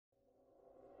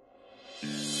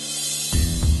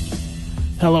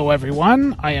Hello,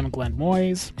 everyone. I am Glenn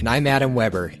Moyes. And I'm Adam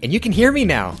Weber. And you can hear me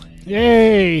now.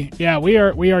 Yay! Yeah, we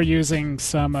are using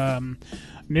some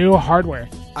new hardware.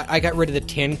 I got rid of the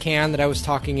tin can that I was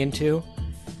talking into.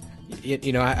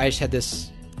 You know, I just had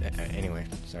this... Anyway,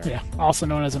 sorry. Yeah, also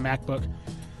known as a MacBook.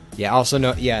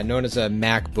 Yeah, known as a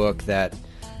MacBook that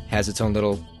has its own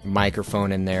little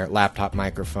microphone in there, laptop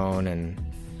microphone, and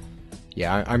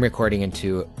yeah, I'm recording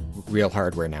into real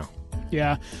hardware now.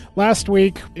 Yeah. Last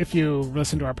week, if you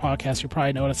listened to our podcast, you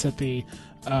probably noticed that the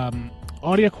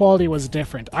audio quality was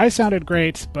different. I sounded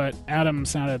great, but Adam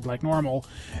sounded like normal.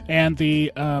 And the...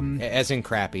 As in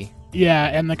crappy. Yeah,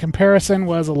 and the comparison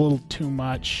was a little too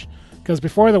much. Because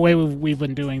before, the way we've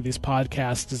been doing these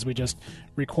podcasts is we just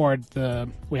record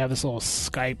we have this little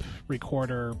Skype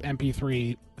recorder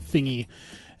MP3 thingy,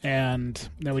 and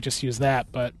then we just use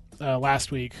that. But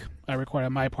last week, I recorded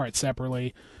my part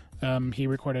separately. He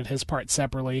recorded his part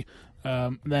separately.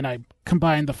 Then I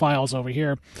combined the files over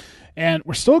here. And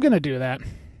we're still going to do that,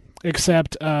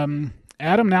 except Adam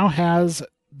now has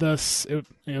this. It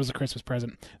was a Christmas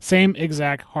present. Same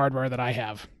exact hardware that I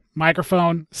have.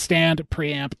 Microphone, stand,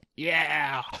 preamp.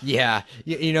 Yeah. Yeah.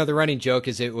 You know, the running joke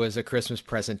is it was a Christmas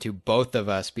present to both of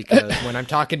us because when I'm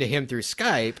talking to him through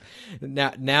Skype,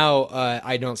 now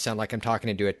I don't sound like I'm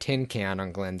talking into a tin can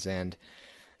on Glenn's end.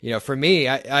 You know, for me,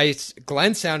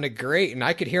 Glenn sounded great, and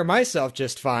I could hear myself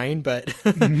just fine, but,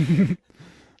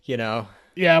 you know.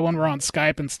 Yeah, when we're on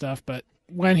Skype and stuff, but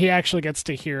when he actually gets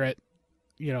to hear it,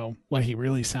 you know, what he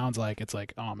really sounds like, it's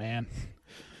like, oh, man.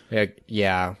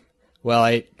 Yeah. Well,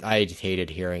 I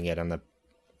hated hearing it on the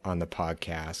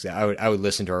podcast. I would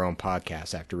listen to our own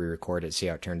podcast after we record it, see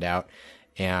how it turned out,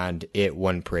 and it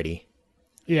wasn't pretty.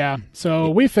 Yeah, so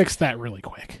we fixed that really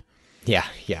quick. Yeah,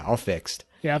 all fixed.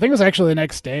 Yeah, I think it was actually the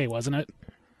next day, wasn't it?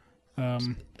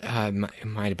 It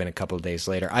might have been a couple of days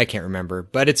later. I can't remember,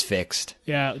 but it's fixed.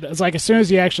 Yeah, it's like as soon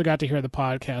as you actually got to hear the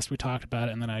podcast, we talked about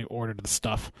it, and then I ordered the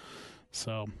stuff.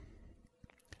 So,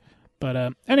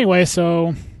 but anyway,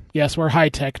 so yes, we're high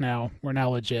tech now. We're now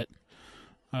legit.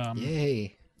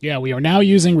 Yay! Yeah, we are now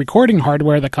using recording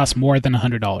hardware that costs more than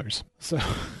 $100. So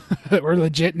we're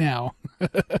legit now.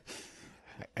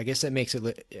 I guess that makes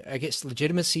it. I guess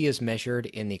legitimacy is measured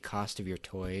in the cost of your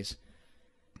toys.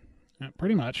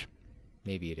 Pretty much.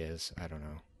 Maybe it is. I don't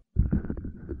know.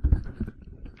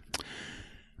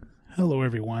 Hello,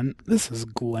 everyone. This is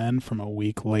Glenn from a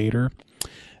week later.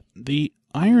 The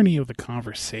irony of the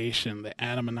conversation that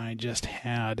Adam and I just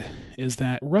had is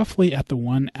that roughly at the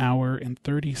 1 hour and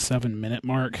 37-minute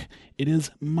mark, it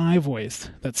is my voice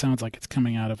that sounds like it's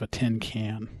coming out of a tin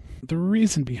can. The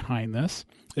reason behind this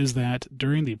is that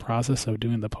during the process of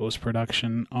doing the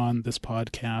post-production on this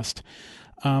podcast,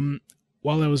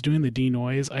 while I was doing the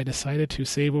denoise, I decided to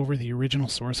save over the original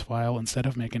source file instead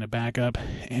of making a backup,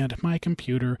 and my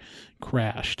computer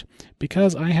crashed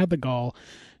because I had the gall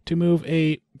to move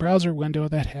a browser window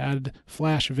that had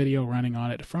Flash video running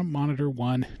on it from monitor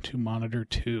 1 to monitor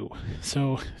 2.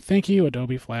 So thank you,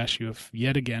 Adobe Flash. You have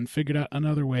yet again figured out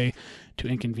another way to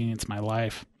inconvenience my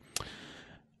life.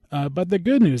 But the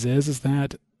good news is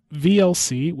that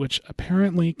VLC, which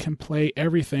apparently can play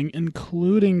everything,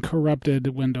 including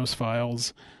corrupted Windows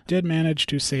files, did manage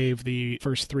to save the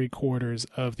first 3/4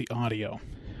 of the audio.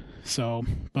 So,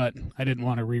 but I didn't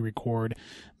want to re-record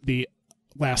the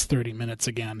last 30 minutes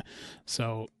again.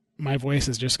 So my voice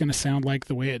is just going to sound like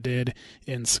the way it did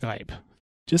in Skype.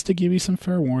 Just to give you some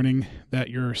fair warning that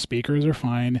your speakers are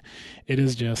fine, it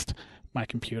is just my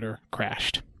computer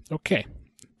crashed. Okay.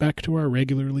 Back to our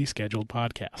regularly scheduled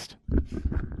podcast.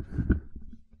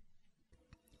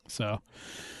 So,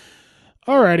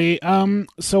 alrighty.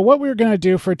 So what we're going to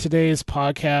do for today's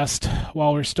podcast,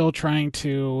 while we're still trying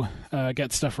to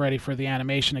get stuff ready for the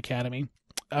Animation Academy,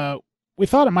 we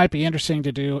thought it might be interesting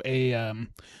to do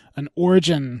an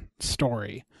origin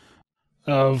story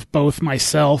of both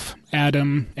myself,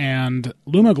 Adam, and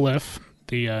Lumaglyph,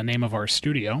 the name of our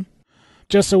studio.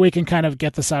 Just so we can kind of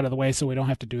get this out of the way so we don't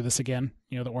have to do this again,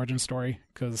 you know, the origin story,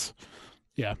 because,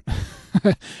 yeah.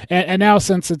 and now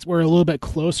since we're a little bit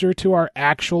closer to our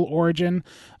actual origin,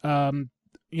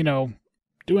 you know,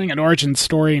 doing an origin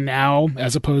story now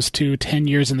as opposed to 10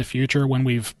 years in the future when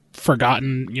we've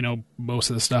forgotten, you know, most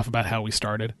of the stuff about how we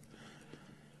started.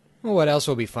 Well, what else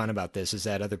will be fun about this is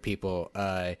that other people,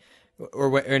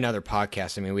 or in other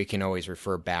podcasts, I mean, we can always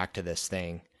refer back to this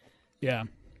thing. Yeah.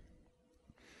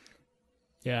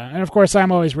 Yeah, and of course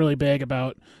I'm always really big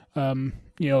about, you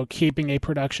know, keeping a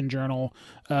production journal,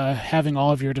 having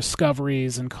all of your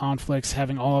discoveries and conflicts,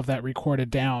 having all of that recorded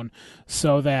down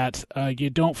so that you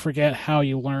don't forget how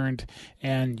you learned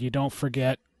and you don't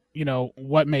forget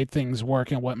what made things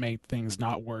work and what made things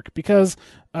not work. Because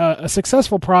a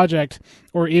successful project,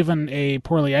 or even a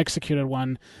poorly executed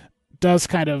one, does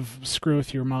kind of screw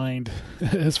with your mind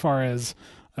as far as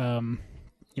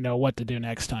what to do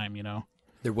next time.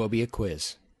 There will be a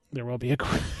quiz. There will be a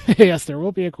yes, there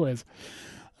will be a quiz.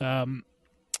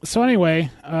 So anyway,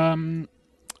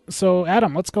 so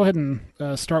Adam, let's go ahead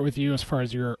and start with you as far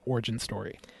as your origin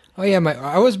story. Oh yeah,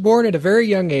 I was born at a very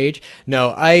young age.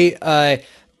 No,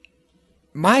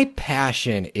 my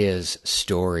passion is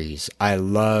stories. I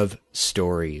love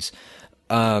stories.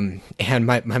 And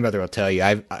my mother will tell you,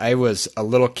 I was a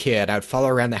little kid. I would follow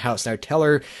her around the house and I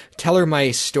would tell her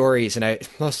my stories, and a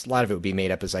lot of it would be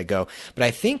made up as I go. But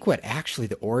I think what actually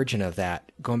the origin of that,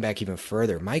 going back even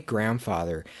further, my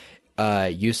grandfather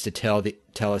used to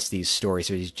tell us these stories,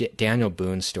 so these Daniel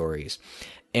Boone stories.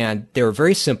 And they were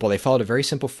very simple. They followed a very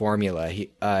simple formula.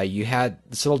 You had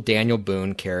this little Daniel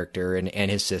Boone character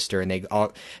and his sister, and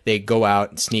they go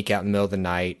out and sneak out in the middle of the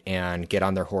night and get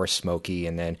on their horse Smokey,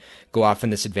 and then go off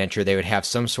on this adventure. They would have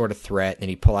some sort of threat, and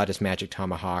he'd pull out his magic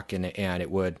tomahawk, and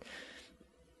it would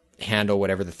handle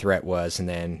whatever the threat was, and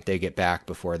then they get back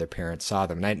before their parents saw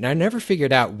them. And I never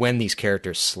figured out when these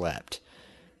characters slept,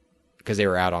 because they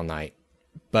were out all night.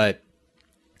 But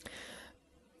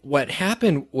what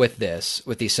happened with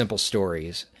these simple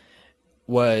stories,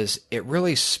 was it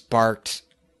really sparked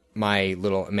my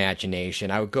little imagination.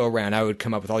 I would go around, I would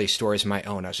come up with all these stories of my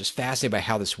own. I was just fascinated by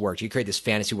how this worked. You create this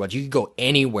fantasy world. You could go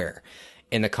anywhere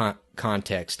in the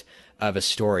context of a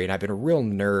story. And I've been a real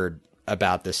nerd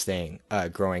about this thing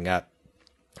growing up.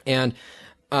 And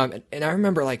I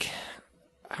remember, I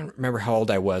don't remember how old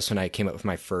I was when I came up with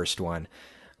my first one,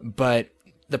 but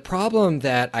the problem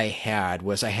that I had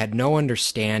was I had no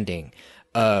understanding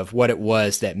of what it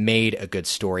was that made a good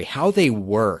story, how they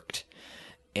worked.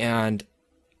 And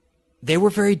they were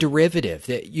very derivative.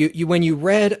 That you when you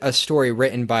read a story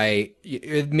written by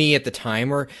me at the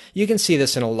time, or you can see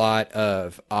this in a lot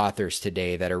of authors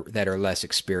today that are less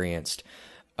experienced,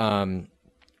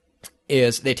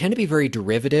 is they tend to be very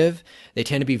derivative. They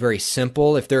tend to be very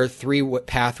simple. If there are three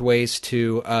pathways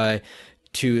to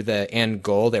the end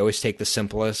goal, they always take the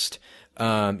simplest.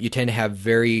 You tend to have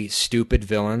very stupid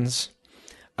villains,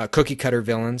 cookie cutter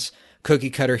villains,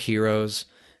 cookie cutter heroes,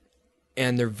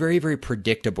 and they're very, very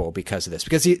predictable because of this.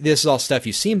 Because this is all stuff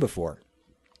you've seen before,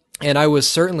 and I was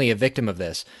certainly a victim of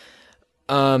this.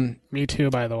 Me too,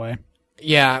 by the way.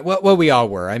 Yeah, well, we all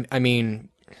were. I mean,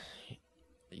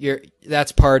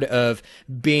 that's part of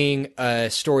being a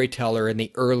storyteller in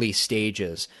the early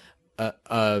stages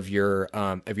of your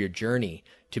journey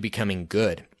to becoming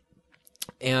good.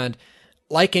 And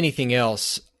like anything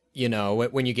else,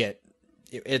 when you get,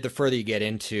 the further you get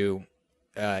into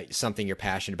something you're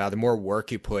passionate about, the more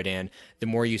work you put in, the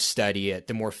more you study it,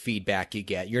 the more feedback you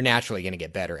get, you're naturally going to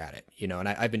get better at it, and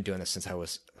I've been doing this since I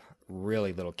was a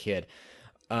really little kid.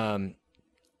 And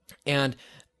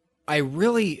I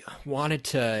really wanted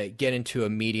to get into a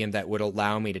medium that would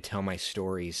allow me to tell my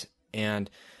stories. And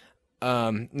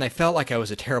I felt like I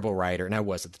was a terrible writer, and I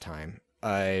was at the time.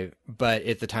 But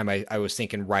at the time, I was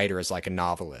thinking writer as like a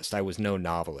novelist. I was no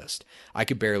novelist. I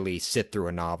could barely sit through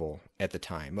a novel at the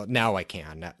time. Well, now I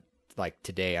can. Like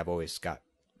today, I've always got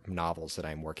novels that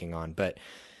I'm working on. But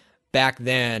back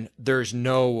then, there's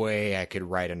no way I could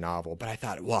write a novel. But I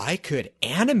thought, well, I could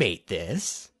animate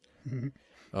this.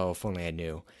 Oh, if only I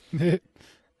knew.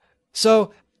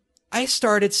 So I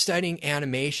started studying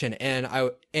animation,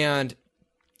 and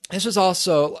this was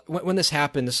also, when this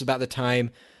happened, this was about the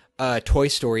time Toy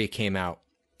Story came out.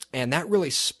 And that really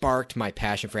sparked my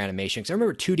passion for animation. Because I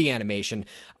remember 2D animation,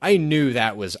 I knew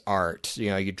that was art,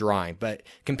 you're drawing. But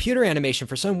computer animation,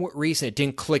 for some reason, it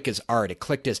didn't click as art. It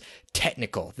clicked as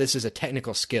technical. This is a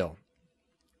technical skill.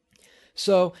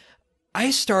 So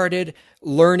I started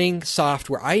learning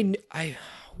software. I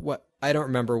don't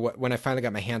remember when I finally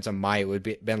got my hands on Maya, it would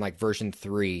have been like version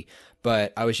 3.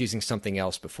 But I was using something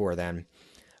else before then.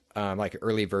 Like an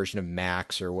early version of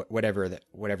Max or whatever it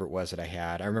was that I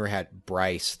had. I remember I had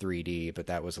Bryce 3D, but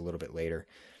that was a little bit later.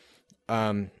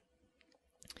 And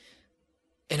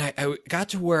I got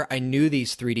to where I knew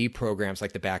these 3D programs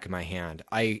like the back of my hand.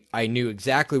 I knew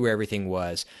exactly where everything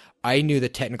was. I knew the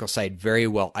technical side very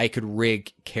well. I could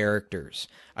rig characters.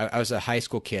 I was a high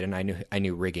school kid, and I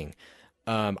knew rigging.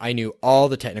 I knew all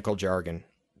the technical jargon.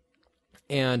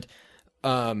 And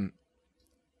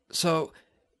so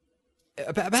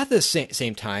about the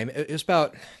same time, it was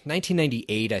about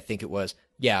 1998, I think it was.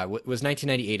 Yeah, it was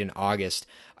 1998 in August.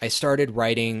 I started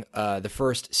writing the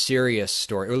first serious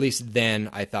story, or at least then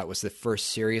I thought was the first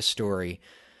serious story,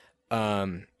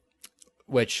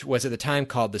 which was at the time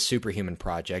called the Superhuman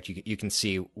Project. You can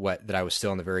see that I was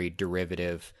still in the very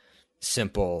derivative,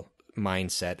 simple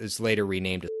mindset. It was later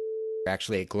renamed as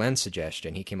actually a Glenn's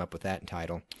suggestion. He came up with that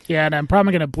title. Yeah, and I'm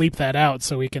probably going to bleep that out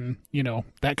so we can, that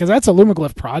because that's a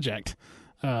Lumaglyph project.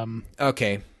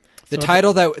 Okay, the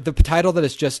title that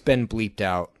has just been bleeped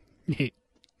out.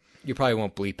 You probably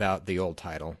won't bleep out the old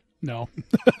title. No,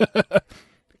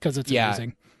 because it's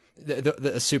amusing.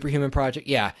 The Superhuman Project.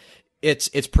 Yeah,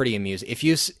 it's pretty amusing.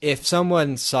 If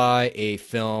someone saw a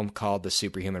film called The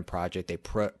Superhuman Project, they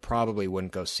probably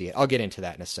wouldn't go see it. I'll get into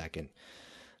that in a second.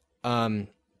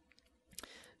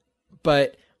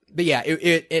 But yeah,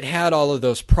 it had all of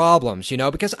those problems,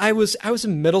 because I was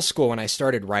in middle school when I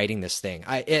started writing this thing.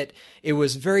 It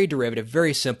was very derivative,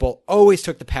 very simple, always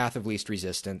took the path of least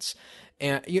resistance.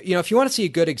 And if you want to see a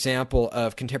good example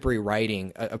of contemporary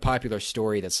writing, a popular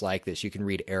story that's like this, you can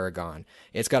read Aragon.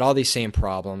 It's got all these same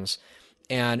problems.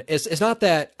 And it's not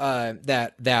that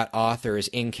that author is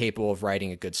incapable of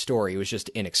writing a good story. It was just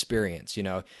inexperience.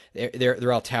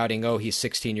 They're all touting, oh, he's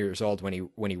 16 years old when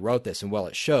he wrote this, and well,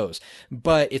 it shows.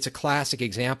 But it's a classic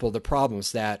example of the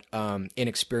problems that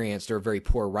inexperienced or very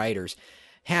poor writers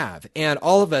have. And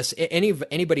all of us,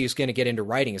 anybody who's going to get into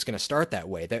writing is going to start that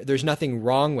way. There's nothing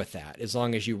wrong with that, as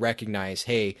long as you recognize,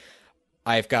 hey,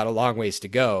 I've got a long ways to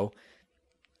go,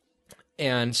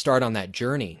 and start on that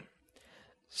journey.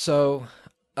 So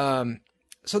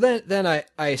then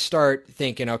I start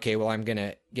thinking, okay, well, I'm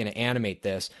gonna animate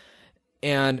this.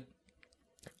 And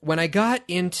when I got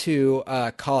into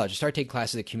college, I started taking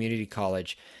classes at community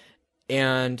college,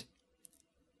 and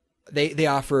they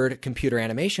offered computer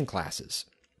animation classes.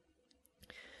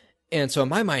 And so in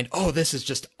my mind, oh, this is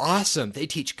just awesome. They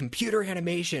teach computer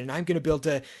animation, and I'm going to be able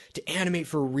to animate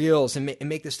for reels and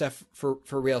make this stuff for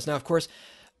reels. Now, of course,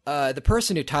 the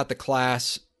person who taught the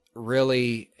class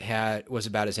really was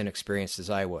about as inexperienced as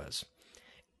I was.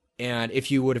 And if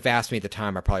you would have asked me at the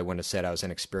time, I probably wouldn't have said I was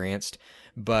inexperienced.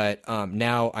 But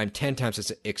now I'm 10 times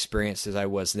as experienced as I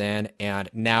was then, and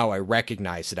now I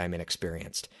recognize that I'm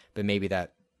inexperienced. But maybe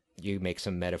that you make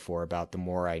some metaphor about the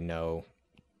more I know,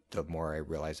 the more I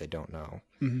realize I don't know.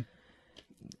 Mm-hmm.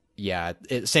 Yeah,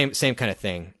 same kind of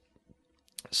thing.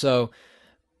 So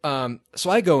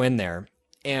I go in there,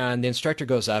 and the instructor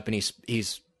goes up, and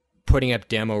he's putting up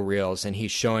demo reels, and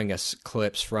he's showing us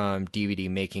clips from DVD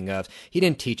making of. He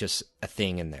didn't teach us a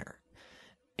thing in there.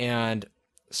 And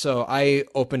so I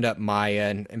opened up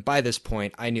Maya, and by this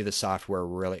point, I knew the software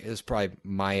really. It was probably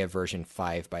Maya version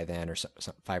 5 by then, or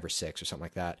 5 or 6 or something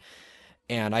like that.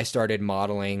 And I started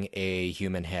modeling a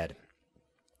human head.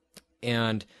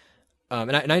 And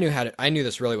I knew I knew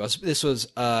this really well. This was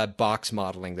box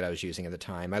modeling that I was using at the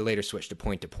time. I later switched to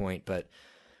point, but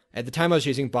at the time I was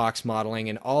using box modeling,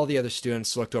 and all the other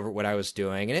students looked over at what I was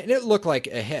doing, and it looked like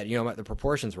a head. The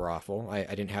proportions were awful. I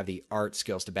didn't have the art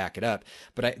skills to back it up,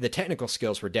 but the technical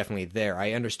skills were definitely there.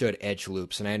 I understood edge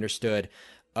loops, and I understood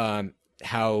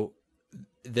how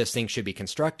this thing should be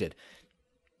constructed.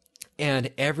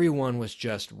 And everyone was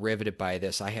just riveted by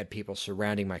this. I had people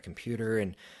surrounding my computer,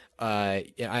 and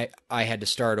I had to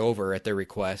start over at their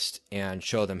request and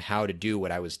show them how to do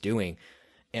what I was doing.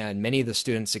 And many of the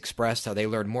students expressed how they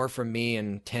learned more from me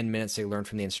in 10 minutes they learned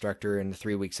from the instructor in the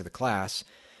 3 weeks of the class.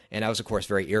 And I was, of course,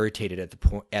 very irritated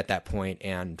at that point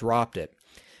and dropped it.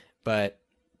 But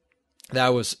that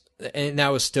was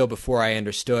still before I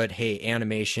understood, hey,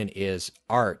 animation is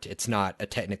art. It's not a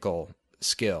technical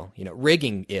skill.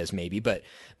 Rigging is maybe, but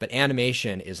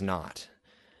animation is not.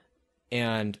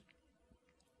 And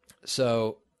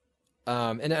so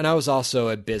and I was also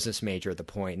a business major at the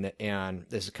point, and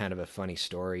this is kind of a funny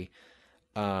story.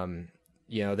 All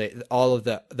of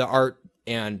the art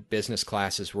and business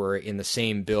classes were in the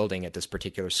same building at this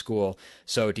particular school.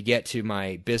 So to get to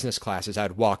my business classes,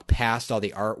 I'd walk past all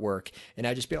the artwork, and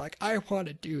I'd just be like, I want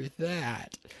to do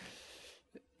that.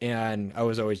 And I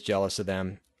was always jealous of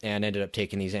them, and ended up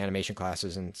taking these animation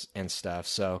classes and stuff.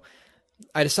 So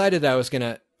I decided that I was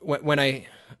when I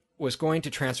was going to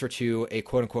transfer to a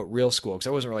quote-unquote real school, because I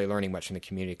wasn't really learning much from the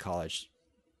community college.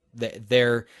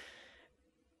 Their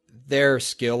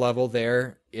skill level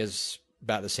there is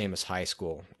about the same as high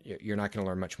school. You're not going to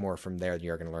learn much more from there than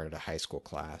you're going to learn at a high school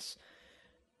class.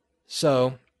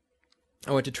 So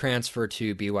I went to transfer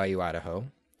to BYU, Idaho.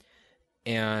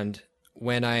 And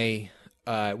when I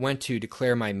went to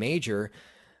declare my major,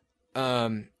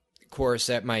 course,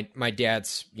 that my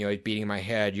dad's beating my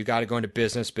head. You got to go into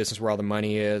business where all the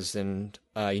money is, and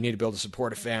you need to be able to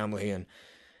support a family. And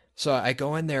so I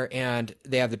go in there, and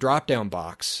they have the drop down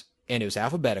box, and it was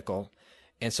alphabetical,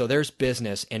 and so there's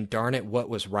business, and darn it, what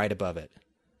was right above it?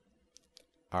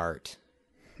 Art.